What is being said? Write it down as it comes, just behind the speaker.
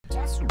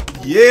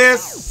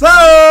Yes, sir!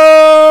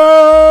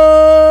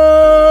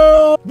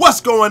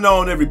 What's going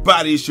on,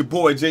 everybody? It's your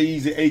boy,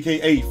 J-Easy,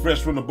 a.k.a.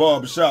 Fresh from the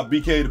Barbershop,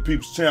 BK the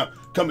People's Champ,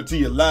 coming to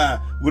you live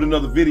with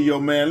another video,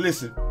 man.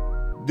 Listen,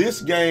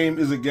 this game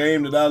is a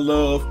game that I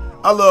love.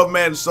 I love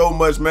Madden so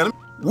much, man.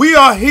 We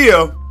are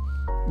here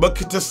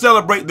to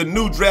celebrate the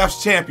new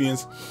draft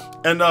champions,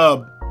 and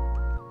I'm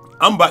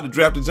about to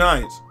draft the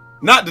Giants.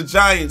 Not the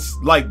Giants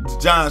like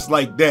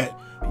that,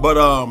 but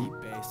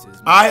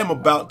I am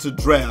about to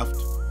draft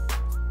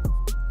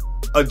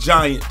a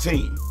giant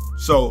team.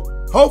 So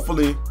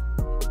hopefully,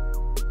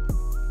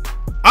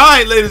 all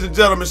right, ladies and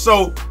gentlemen.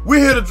 So we're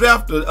here to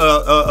draft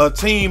a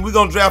team. We're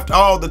gonna draft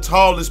all the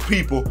tallest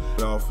people.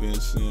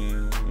 Offense.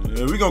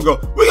 Yeah, we're gonna go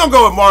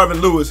with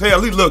Marvin Lewis.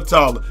 Hell, he looked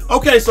taller.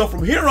 Okay, so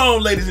from here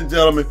on, ladies and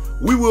gentlemen,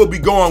 we will be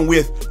going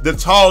with the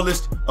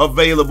tallest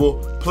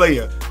available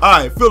player. All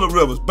right, Phillip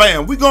Rivers.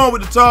 Bam. We're going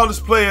with the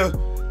tallest player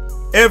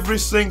every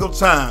single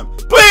time.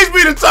 Please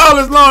be the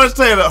tallest. Lawrence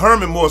Taylor.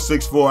 Herman Moore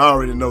 6'4". I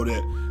already know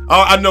that.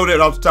 I know that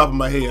off the top of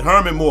my head.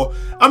 Herman Moore.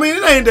 I mean,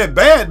 it ain't that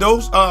bad,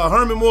 though.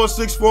 Herman Moore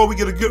 6'4". We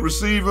get a good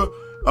receiver.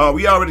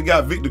 We already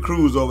got Victor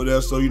Cruz over there,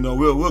 so, you know,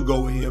 we'll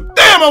go with him.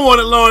 Damn, I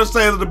wanted Lawrence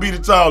Taylor to be the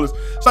tallest.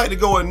 It's like to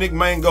go with Nick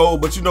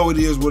Mangold, but you know it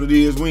is what it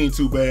is. We ain't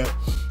too bad.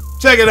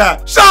 Check it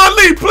out. Sean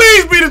Lee,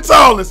 please be the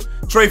tallest.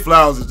 Trey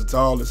Flowers is the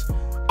tallest.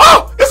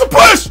 Oh, it's a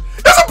push.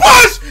 It's a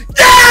push.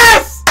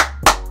 Yes!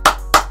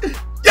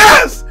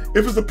 Yes!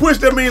 If it's a push,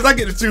 that means I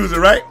get to choose it,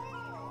 right?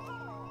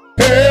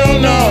 Hell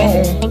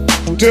no,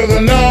 to the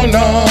no,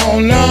 no,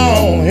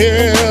 no.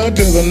 Hell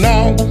to the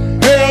no,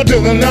 hell to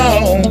the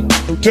no,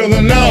 to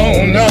the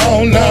no,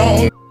 no,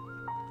 no.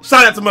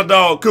 Shout out to my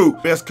dog,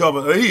 Coop. Best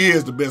cover. He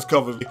is the best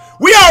cover.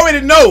 We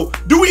already know.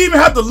 Do we even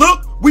have to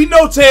look? We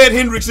know Ted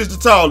Hendricks is the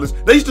tallest.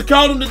 They used to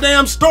call him the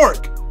damn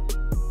Stork.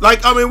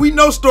 Like, I mean, we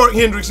know Stork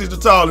Hendricks is the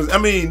tallest. I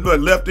mean,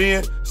 look, left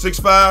end,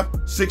 6'5",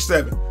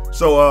 6'7".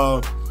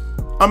 So,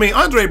 I mean,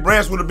 Andre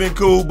Branch would have been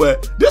cool,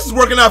 but this is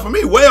working out for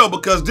me well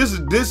because this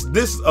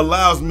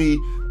allows me.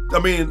 I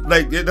mean,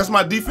 like, that's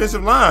my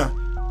defensive line.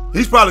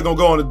 He's probably gonna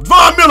go on the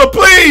Von Miller,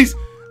 please.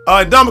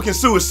 Ndamukong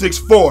Suh is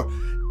 6'4".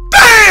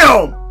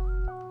 Damn!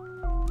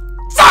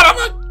 Son of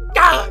a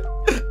God!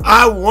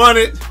 I want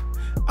it.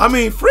 I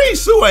mean, Free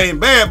Suh ain't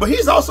bad, but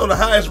he's also the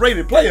highest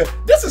rated player.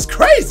 This is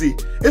crazy.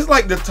 It's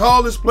like the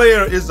tallest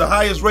player is the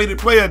highest rated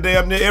player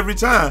damn near every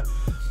time.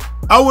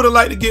 I would have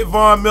liked to get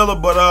Von Miller,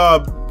 but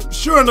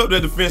sure enough, the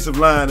defensive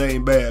line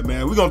ain't bad,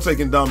 man. We're going to take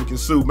Ndamukong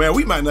Suh, man.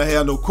 We might not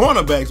have no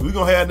cornerbacks. We're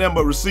going to have them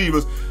but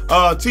receivers.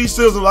 T.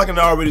 Sizzle, I can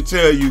already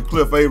tell you,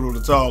 Cliff Averill,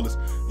 the tallest.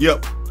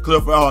 Yep,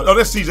 Cliff. Oh,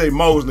 that's C.J.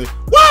 Mosley.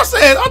 Well,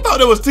 I thought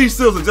that was T.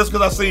 Sizzle just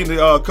because I seen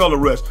the color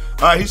rush.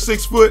 All right, he's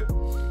 6 foot.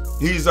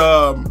 He's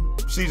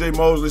C.J.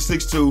 Mosley,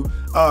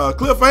 6'2".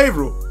 Cliff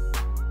Averill.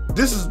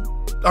 This is,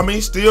 I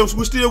mean,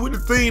 we're still with the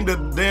theme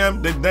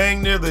that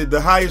dang near the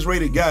highest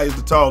rated guy is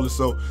the tallest.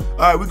 So, all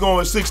right, we're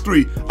going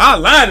 6'3". Our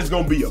line is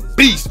going to be a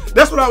beast.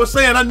 That's what I was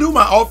saying. I knew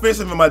my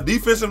offensive and my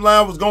defensive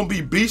line was going to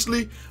be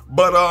beastly,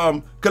 but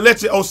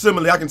Kelechi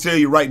Osemele, I can tell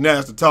you right now,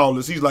 is the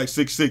tallest. He's like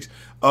 6'6".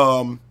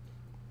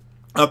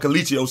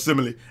 Kelechi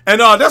Osemele. And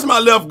that's my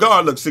left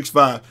guard, look,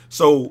 6'5".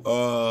 So,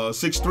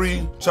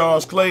 6'3",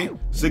 Charles Clay,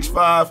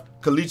 6'5",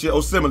 Kelechi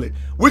Osemele,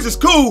 which is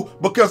cool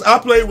because I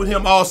played with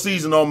him all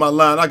season on my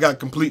line. I got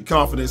complete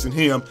confidence in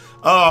him.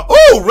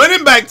 Oh,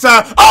 running back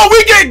time. Oh,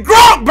 we get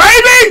Gronk,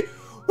 baby!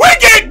 We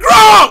get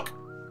Gronk!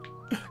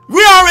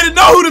 We already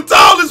know who the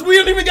tallest. We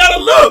don't even got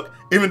to look.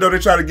 Even though they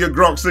try to give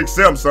Gronk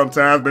 6'7"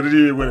 sometimes, but it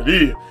is what it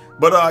is.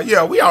 But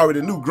yeah, we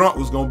already knew Gronk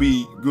was gonna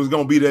be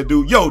that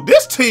dude. Yo,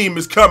 this team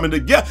is coming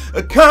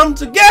together. Come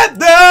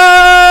together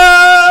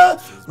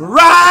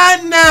right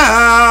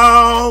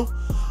now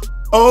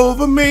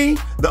over me.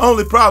 The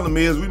only problem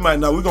is we're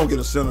gonna get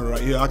a center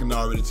right here. I can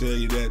already tell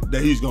you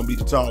that he's gonna be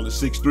the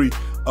tallest, 6'3".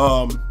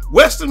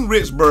 Weston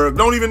Richburg,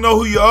 don't even know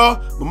who you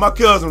are, but my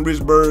cousin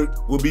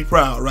Richburg will be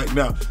proud right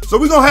now. So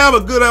we're gonna have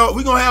a good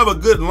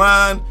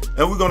line,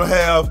 and we're gonna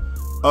have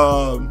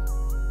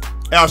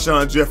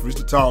Alshon Jeffrey's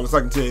the tallest.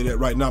 I can tell you that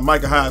right now.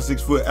 Micah Hyde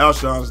 6 foot.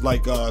 Alshon's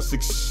like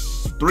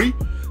 6'3".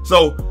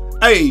 So,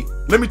 hey,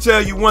 let me tell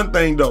you one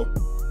thing though.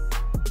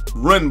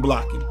 Run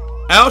blocking.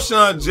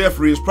 Alshon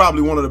Jeffrey is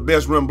probably one of the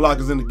best run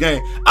blockers in the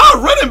game.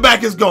 Our running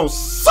back is gonna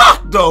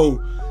suck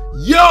though.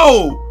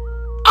 Yo,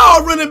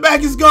 our running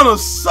back is gonna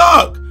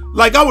suck.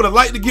 Like, I would have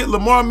liked to get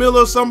Lamar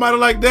Miller or somebody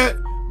like that.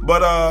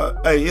 But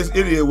hey, it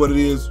is what it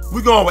is.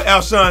 We're going with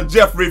Alshon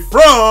Jeffrey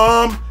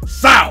from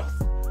South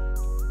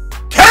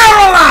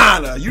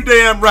Carolina. You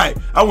damn right.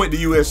 I went to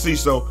USC,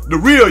 so the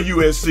real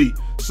USC.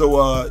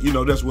 So you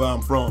know, that's where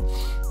I'm from.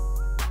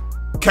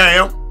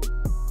 Cam.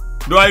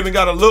 Do I even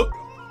gotta look?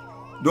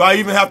 Do I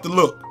even have to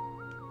look?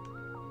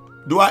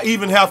 Do I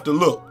even have to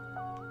look?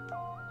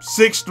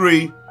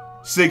 6'3",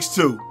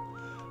 6'2".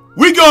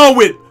 We going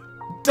with,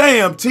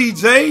 damn,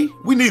 TJ.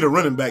 We need a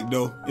running back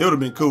though. It would have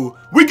been cool.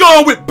 We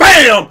going with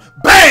Bam,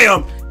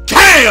 Bam,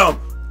 Cam.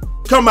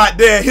 Come out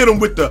there and hit him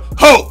with the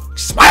Hulk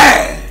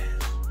smash.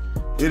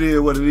 It is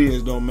what it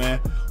is though, man.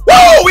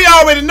 Whoa, we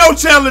already know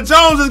Chandler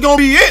Jones is gonna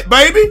be it,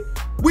 baby.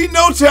 We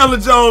know Chandler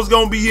Jones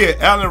gonna be here.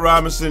 Allen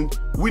Robinson.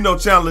 We know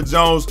Chandler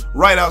Jones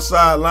right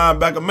outside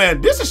linebacker.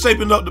 Man, this is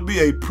shaping up to be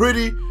a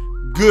pretty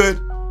good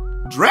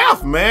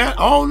draft, man.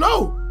 I don't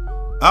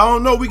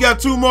know. We got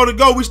 2 more to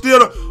go. We still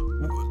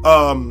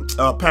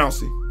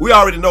Pouncey. We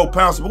already know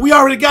Pouncey, but we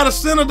already got a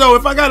center though.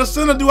 If I got a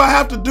center, do I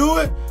have to do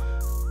it?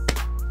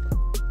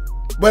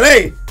 But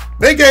hey,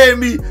 they gave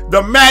me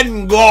the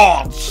Madden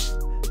gods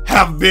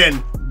have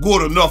been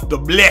good enough to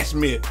bless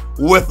me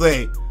with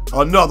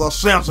another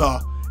center.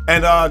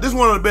 And this is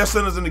one of the best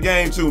centers in the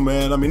game too,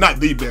 man. I mean, not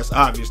the best,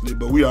 obviously,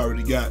 but we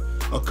already got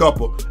a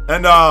couple.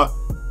 And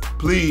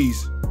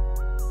please,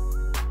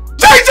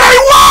 J.J.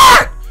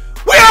 Watt!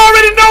 We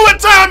already know what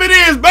time it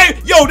is,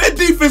 baby. Yo, that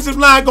defensive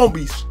line gonna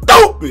be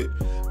stupid.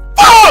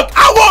 Fuck!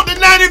 I want the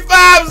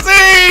 95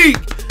 Zeke.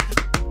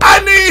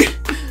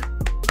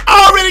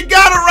 I already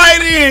got it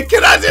right in.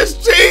 Can I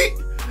just cheat?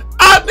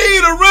 I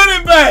need a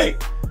running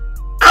back.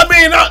 I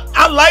mean,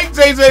 I like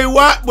J.J.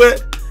 Watt,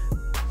 but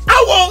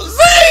I want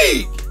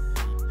Zeke.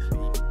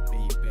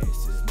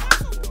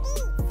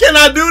 Can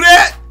I do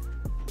that?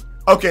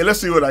 Okay, let's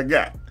see what I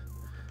got.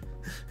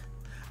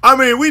 I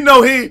mean, we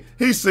know he's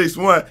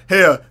 6'1".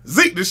 Hell,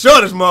 Zeke the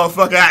shortest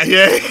motherfucker out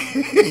here.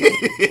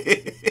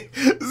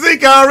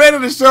 Zeke already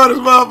the shortest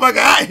motherfucker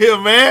out here,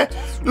 man.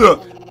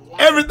 Look,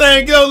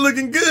 everything else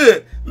looking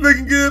good.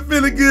 Looking good,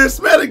 feeling good,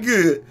 smelling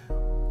good.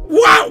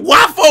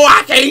 Why for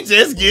I can't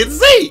just get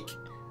Zeke?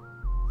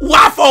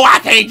 Why for I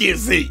can't get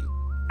Zeke?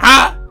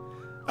 Huh?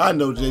 I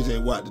know J.J.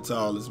 Watt the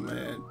tallest,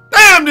 man.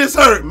 Damn, this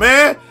hurt,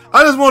 man.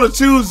 I just want to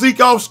choose Zeke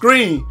off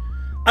screen.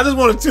 I just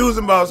want to choose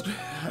him off screen.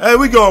 Hey,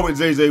 we going with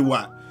J.J.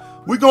 Watt.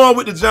 We going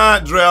with the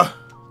giant draft.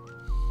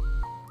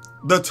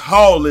 The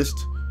tallest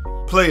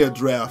player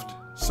draft.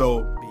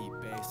 So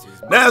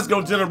that's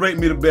going to generate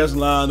me the best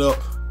lineup.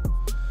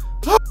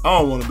 I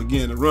don't want to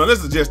begin to run.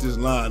 Let's adjust this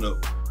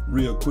lineup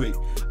real quick.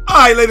 All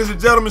right, ladies and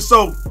gentlemen.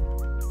 So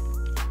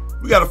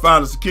we got to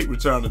find us a kick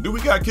returner. Do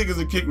we got kickers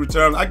and kick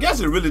returner? I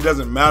guess it really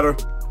doesn't matter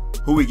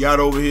who we got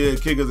over here,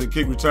 kickers and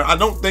kick return. I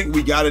don't think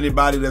we got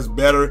anybody that's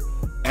better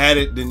at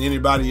it than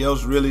anybody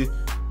else, really.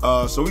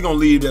 So we're going to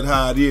leave that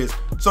how it is.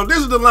 So this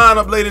is the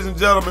lineup, ladies and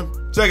gentlemen.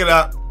 Check it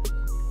out.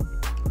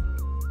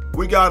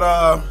 We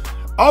got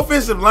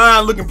offensive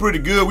line looking pretty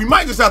good. We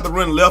might just have to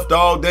run left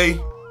all day.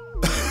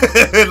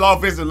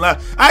 Offensive line.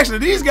 Actually,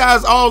 these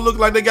guys all look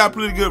like they got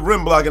pretty good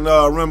rim blocking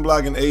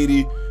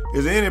 80.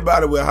 Is there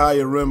anybody with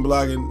higher rim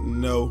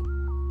blocking? No.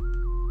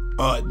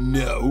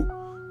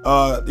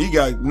 No. He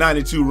got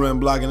 92 rim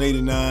blocking,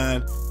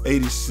 89,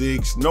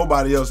 86.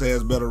 Nobody else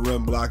has better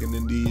rim blocking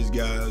than these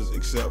guys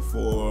except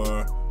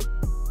for,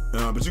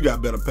 but you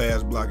got better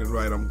pass blocking,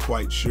 right? I'm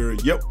quite sure.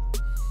 Yep.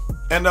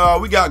 And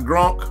we got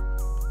Gronk.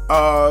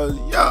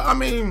 Yeah, I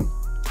mean,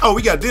 oh,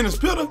 we got Dennis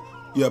Pitter.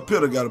 Yeah,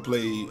 Pitter got to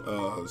play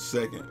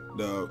second.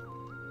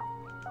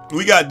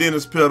 We got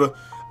Dennis Pitter.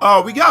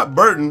 We got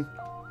Burton.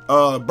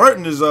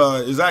 Burton is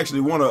actually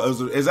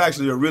is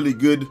actually a really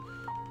good.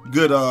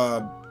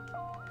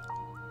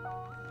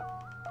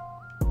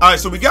 All right,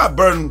 so we got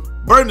Burton.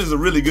 Burton is a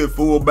really good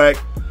fullback.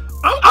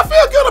 I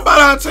feel good about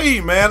our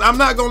team, man. I'm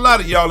not gonna lie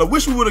to y'all. I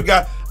wish we would have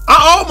got.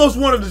 I almost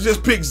wanted to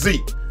just pick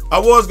Zeke. I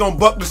was gonna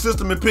buck the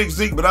system and pick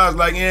Zeke, but I was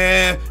like,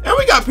 yeah. And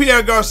we got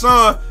Pierre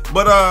Garçon,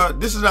 but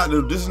this is not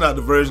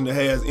the version that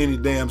has any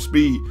damn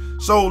speed.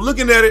 So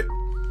looking at it,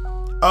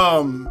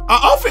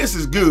 our offense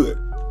is good,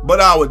 but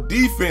our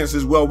defense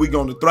is where we're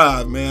gonna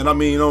thrive, man. I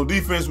mean, on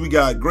defense we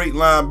got great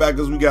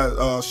linebackers. We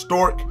got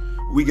Stork.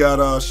 We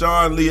got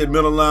Sean Lee at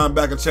middle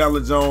linebacker,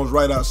 Chandler Jones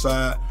right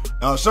outside.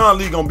 Sean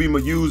Lee gonna be my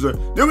user.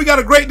 Then we got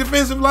a great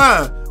defensive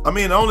line. I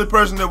mean, the only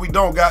person that we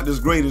don't got this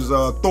great is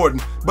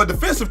Thornton. But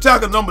defensive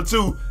tackle number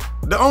 2,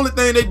 the only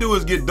thing they do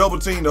is get double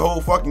teamed the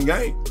whole fucking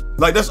game.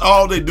 Like, that's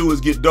all they do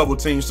is get double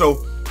teamed.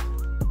 So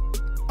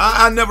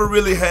I never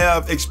really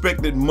have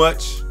expected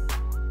much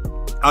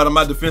out of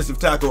my defensive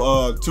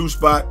tackle 2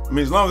 spot. I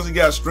mean, as long as he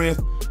got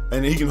strength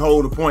and he can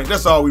hold a point,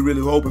 that's all we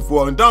really hoping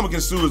for. And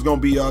Dominican Sue is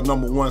gonna be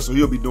number 1, so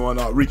he'll be doing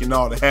wreaking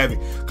all the havoc.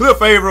 Cliff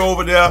Favor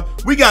over there.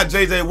 We got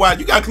J.J. Watt.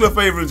 You got Cliff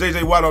Favor and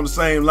J.J. Watt on the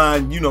same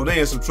line. You know they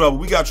in some trouble.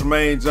 We got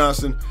Tremaine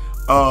Johnson,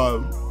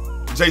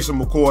 Jason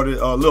McCourty,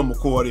 Lil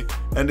McCourty,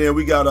 and then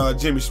we got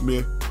Jimmy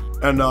Smith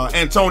and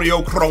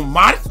Antonio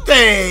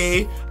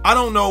Cromartie. I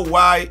don't know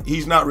why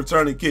he's not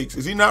returning kicks.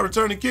 Is he not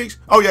returning kicks?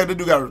 Oh yeah, they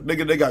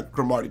got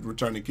Cromartie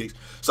returning kicks.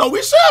 So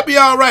we should be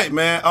all right,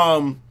 man.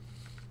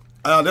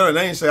 They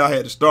didn't say I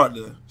had to start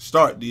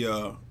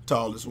the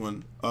tallest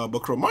one, but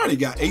Cromartie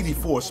got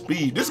 84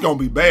 speed. This is gonna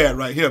be bad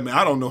right here, man.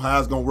 I don't know how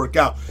it's gonna work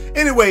out.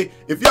 Anyway,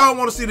 if y'all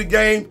want to see the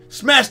game,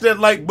 smash that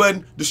like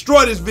button.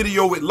 Destroy this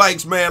video with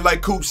likes, man.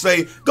 Like Coop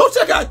say, go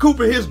check out Coop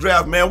and his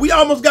draft, man. We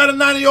almost got a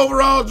 90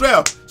 overall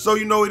draft, so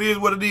you know it is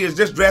what it is.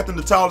 Just drafting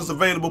the tallest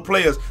available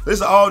players. This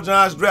is an all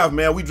Giants draft,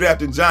 man. We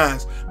drafting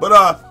Giants, but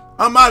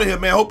I'm out of here,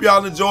 man. Hope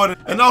y'all enjoyed it.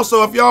 And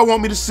also, if y'all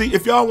want to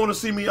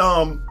see me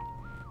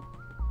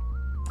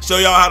show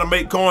y'all how to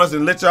make coins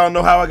and let y'all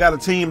know how I got a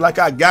team like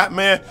I got,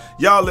 man.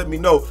 Y'all let me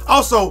know.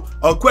 Also,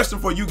 a question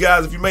for you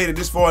guys, if you made it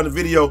this far in the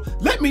video,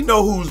 let me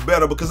know who's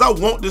better, because I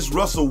want this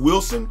Russell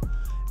Wilson,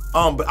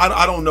 but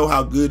I don't know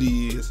how good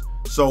he is.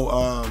 So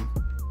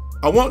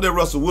I want that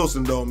Russell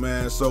Wilson though,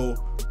 man. So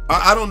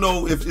I don't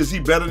know if is he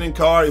better than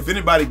Carr. If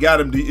anybody got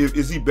him,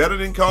 is he better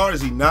than Carr?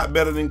 Is he not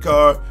better than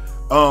Carr?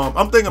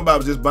 I'm thinking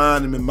about just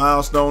buying him and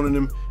milestoning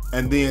him,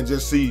 and then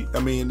just see. I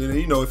mean, then,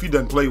 you know, if he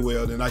doesn't play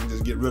well, then I can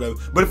just get rid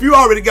of it. But if you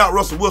already got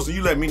Russell Wilson,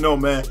 you let me know,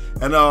 man.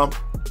 And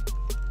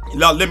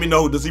let me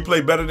know, does he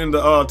play better than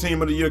the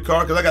Team of the Year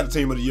card? Because I got the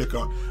Team of the Year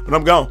card. But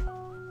I'm gone.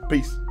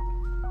 Peace.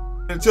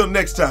 Until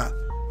next time,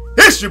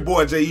 it's your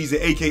boy Jay Easy,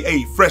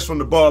 a.k.a. Fresh from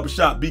the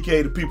Barbershop,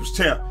 BK the People's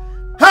Champ.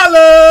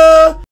 Holla!